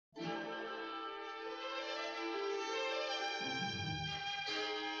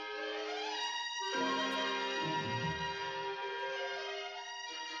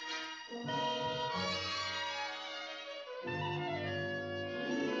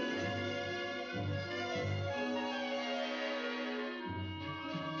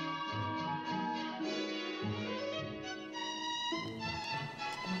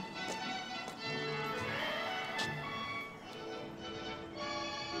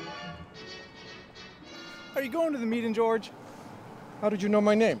Are you going to the meeting, George? How did you know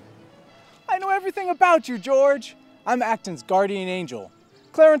my name? I know everything about you, George. I'm Acton's guardian angel.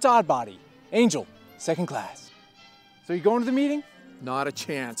 Clarence Oddbody. Angel, second class. So you going to the meeting? Not a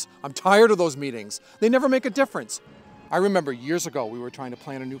chance. I'm tired of those meetings. They never make a difference. I remember years ago we were trying to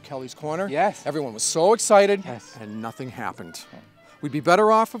plan a new Kelly's Corner. Yes. Everyone was so excited. Yes. And nothing happened. We'd be better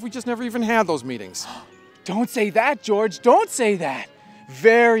off if we just never even had those meetings. Don't say that, George. Don't say that.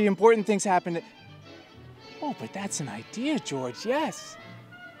 Very important things happen. Oh, but that's an idea, George. Yes.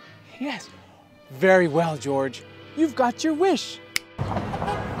 Yes. Very well, George. You've got your wish.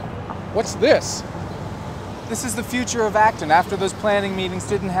 What's this? This is the future of Acton after those planning meetings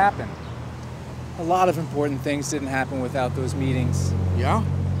didn't happen. A lot of important things didn't happen without those meetings. Yeah?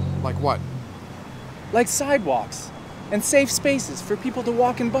 Like what? Like sidewalks and safe spaces for people to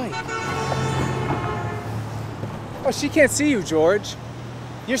walk and bike. Oh, she can't see you, George.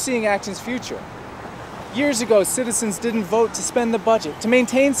 You're seeing Acton's future. Years ago, citizens didn't vote to spend the budget to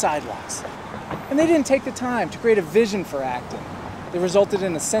maintain sidewalks. And they didn't take the time to create a vision for Acton that resulted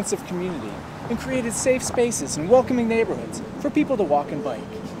in a sense of community and created safe spaces and welcoming neighborhoods for people to walk and bike.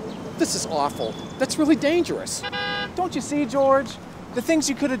 This is awful. That's really dangerous. Don't you see, George? The things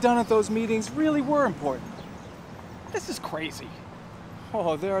you could have done at those meetings really were important. This is crazy.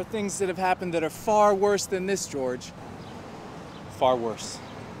 Oh, there are things that have happened that are far worse than this, George. Far worse.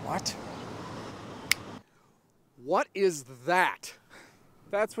 What? What is that?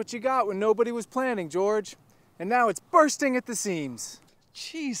 That's what you got when nobody was planning, George. And now it's bursting at the seams.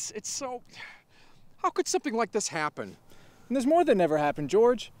 Jeez, it's so... How could something like this happen? And there's more that never happened,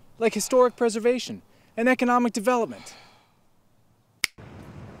 George. Like historic preservation and economic development.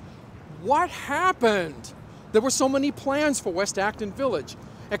 What happened? There were so many plans for West Acton Village.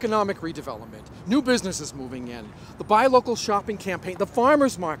 Economic redevelopment, new businesses moving in, the buy local shopping campaign, the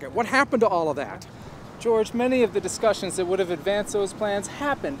farmers market. What happened to all of that? George, many of the discussions that would have advanced those plans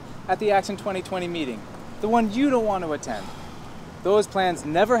happened at the Acton 2020 meeting, the one you don't want to attend. Those plans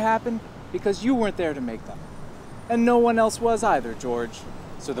never happened because you weren't there to make them. And no one else was either, George.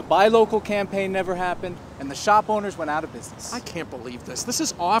 So the buy local campaign never happened, and the shop owners went out of business. I can't believe this. This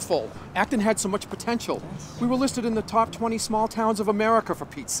is awful. Acton had so much potential. We were listed in the top 20 small towns of America, for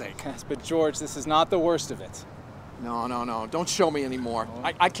Pete's sake. Yes, but George, this is not the worst of it. No. Don't show me anymore.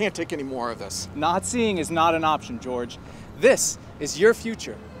 I can't take any more of this. Not seeing is not an option, George. This is your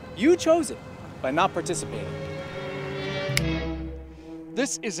future. You chose it by not participating.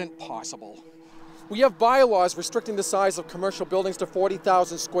 This isn't possible. We have bylaws restricting the size of commercial buildings to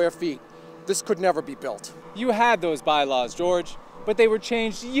 40,000 square feet. This could never be built. You had those bylaws, George, but they were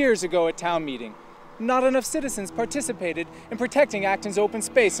changed years ago at town meeting. Not enough citizens participated in protecting Acton's open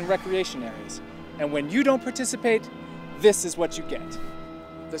space and recreation areas. And when you don't participate, this is what you get.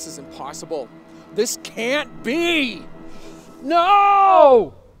 This is impossible. This can't be!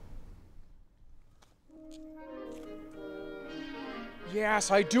 No! Yes,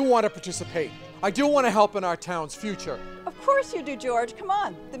 I do want to participate. I do want to help in our town's future. Of course you do, George. Come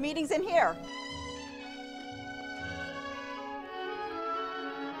on, the meeting's in here.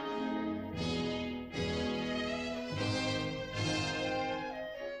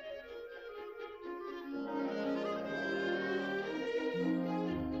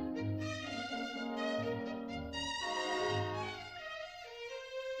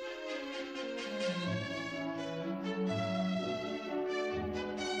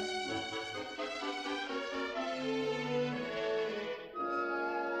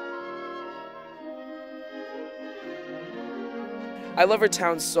 I love our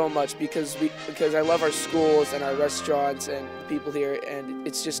town so much because I love our schools and our restaurants and the people here, and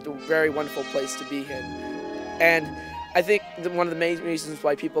it's just a very wonderful place to be in. And I think one of the main reasons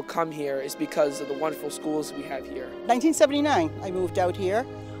why people come here is because of the wonderful schools we have here. 1979, I moved out here,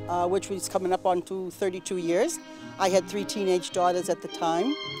 which was coming up on to 32 years. I had 3 teenage daughters at the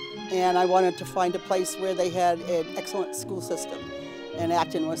time, and I wanted to find a place where they had an excellent school system, and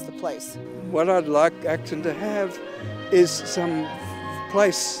Acton was the place. What I'd like Acton to have is some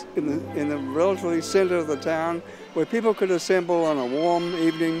place in the relatively center of the town where people could assemble on a warm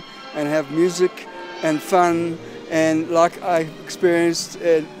evening and have music and fun, and like I experienced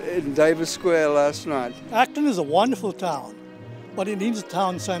in Davis Square last night. Acton is a wonderful town, but it needs a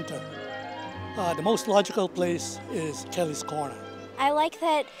town center. The most logical place is Kelly's Corner. I like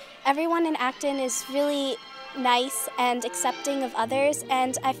that everyone in Acton is really nice and accepting of others,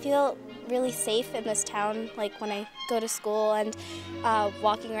 and I feel really safe in this town, like when I go to school and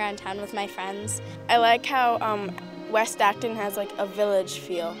walking around town with my friends. I like how West Acton has like a village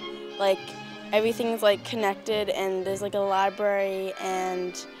feel. Like everything's like connected, and there's like a library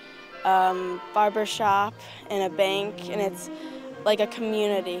and barber shop and a bank, and it's like a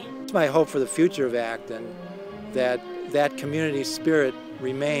community. It's my hope for the future of Acton that that community spirit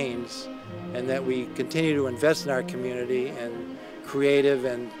remains and that we continue to invest in our community in creative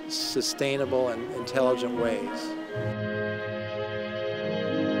and sustainable and intelligent ways.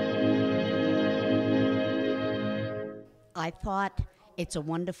 I thought It's a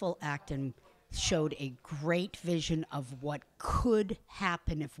Wonderful Acton showed a great vision of what could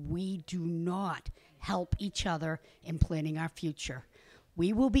happen if we do not help each other in planning our future.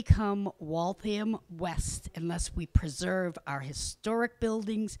 We will become Waltham West unless we preserve our historic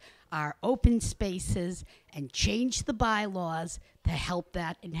buildings, our open spaces, and change the bylaws to help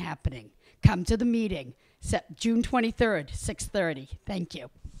that in happening. Come to the meeting, June 23rd, 6:30. Thank you.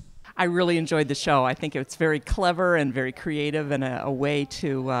 I really enjoyed the show. I think it's very clever and very creative and a way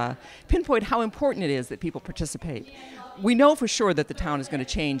to pinpoint how important it is that people participate. We know for sure that the town is going to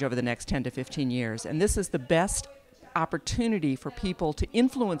change over the next 10 to 15 years, and this is the best opportunity for people to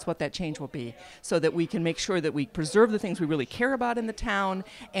influence what that change will be so that we can make sure that we preserve the things we really care about in the town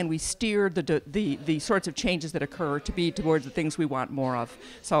and we steer the sorts of changes that occur to be towards the things we want more of.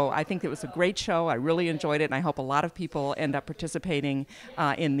 So I think it was a great show. I really enjoyed it, and I hope a lot of people end up participating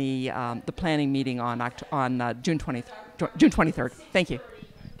in the planning meeting on June 23rd. Thank you.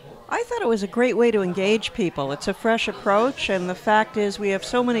 I thought it was a great way to engage people. It's a fresh approach, and the fact is we have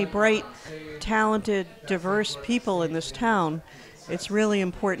so many bright, talented, diverse people in this town. It's really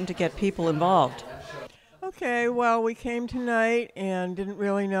important to get people involved. Okay, well, we came tonight and didn't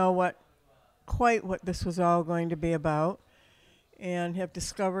really know quite what this was all going to be about, and have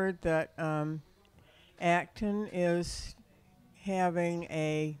discovered that Acton is having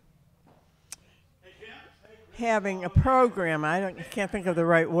a program, I can't think of the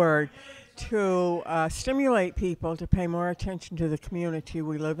right word, to stimulate people to pay more attention to the community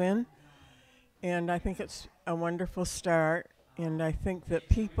we live in. And I think it's a wonderful start, and I think that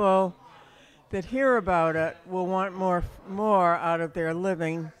people that hear about it will want more out of their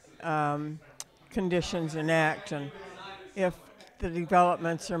living conditions in Acton if the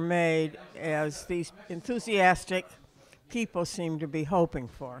developments are made as these enthusiastic people seem to be hoping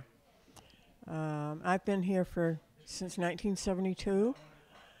for. I've been here since 1972,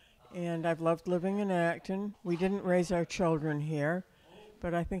 and I've loved living in Acton. We didn't raise our children here,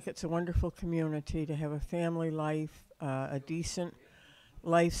 but I think it's a wonderful community to have a family life, a decent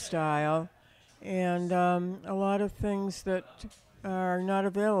lifestyle, and a lot of things that are not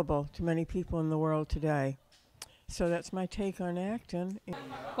available to many people in the world today. So that's my take on Acton.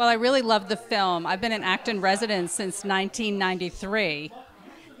 Well, I really loved the film. I've been an Acton resident since 1993.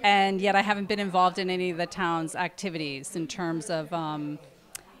 And yet I haven't been involved in any of the town's activities in terms of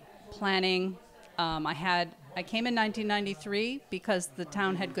planning. I came in 1993 because the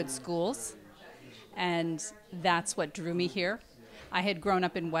town had good schools, and that's what drew me here. I had grown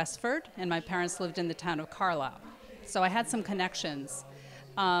up in Westford, and my parents lived in the town of Carlisle. So I had some connections.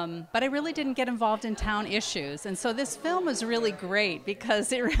 But I really didn't get involved in town issues. And so this film was really great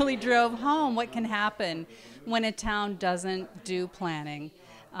because it really drove home what can happen when a town doesn't do planning.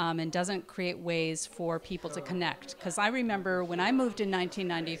 And doesn't create ways for people to connect. Because I remember when I moved in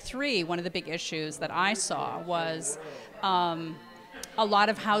 1993, one of the big issues that I saw was a lot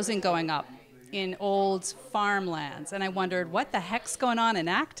of housing going up in old farmlands. And I wondered, what the heck's going on in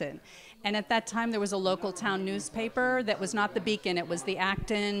Acton? And at that time, there was a local town newspaper that was not the Beacon, it was the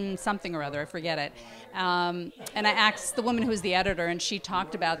Acton something or other, I forget it. And I asked the woman who was the editor, and she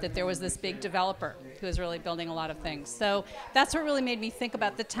talked about that there was this big developer who was really building a lot of things. So that's what really made me think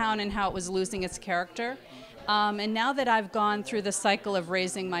about the town and how it was losing its character. And now that I've gone through the cycle of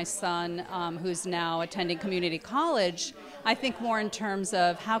raising my son, who's now attending community college, I think more in terms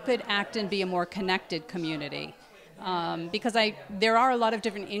of how could Acton be a more connected community. Because there are a lot of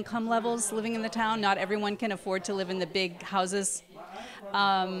different income levels living in the town. Not everyone can afford to live in the big houses.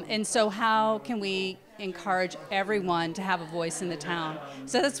 And so how can we encourage everyone to have a voice in the town?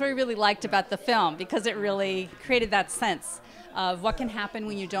 So that's what I really liked about the film, because it really created that sense of what can happen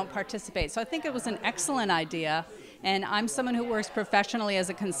when you don't participate. So I think it was an excellent idea. And I'm someone who works professionally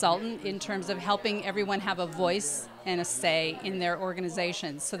as a consultant in terms of helping everyone have a voice and a say in their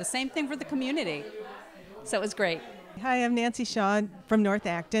organizations. So the same thing for the community. So it was great. Hi, I'm Nancy Shaw from North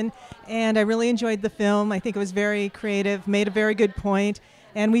Acton, and I really enjoyed the film. I think it was very creative, made a very good point,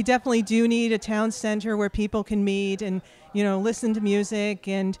 and we definitely do need a town center where people can meet and, listen to music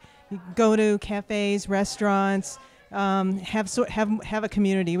and go to cafes, restaurants, have a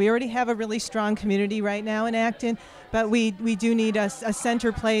community. We already have a really strong community right now in Acton, but we do need a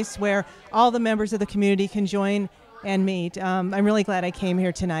center place where all the members of the community can join and meet. I'm really glad I came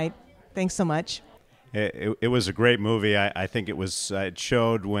here tonight. Thanks so much. It was a great movie. I think it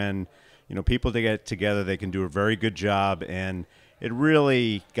showed when, people to get together, they can do a very good job, and it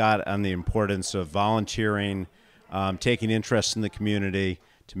really got on the importance of volunteering, taking interest in the community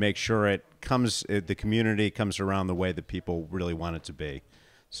to make sure the community comes around the way that people really want it to be.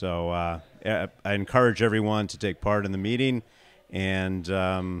 So I encourage everyone to take part in the meeting, and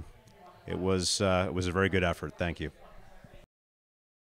it was a very good effort. Thank you.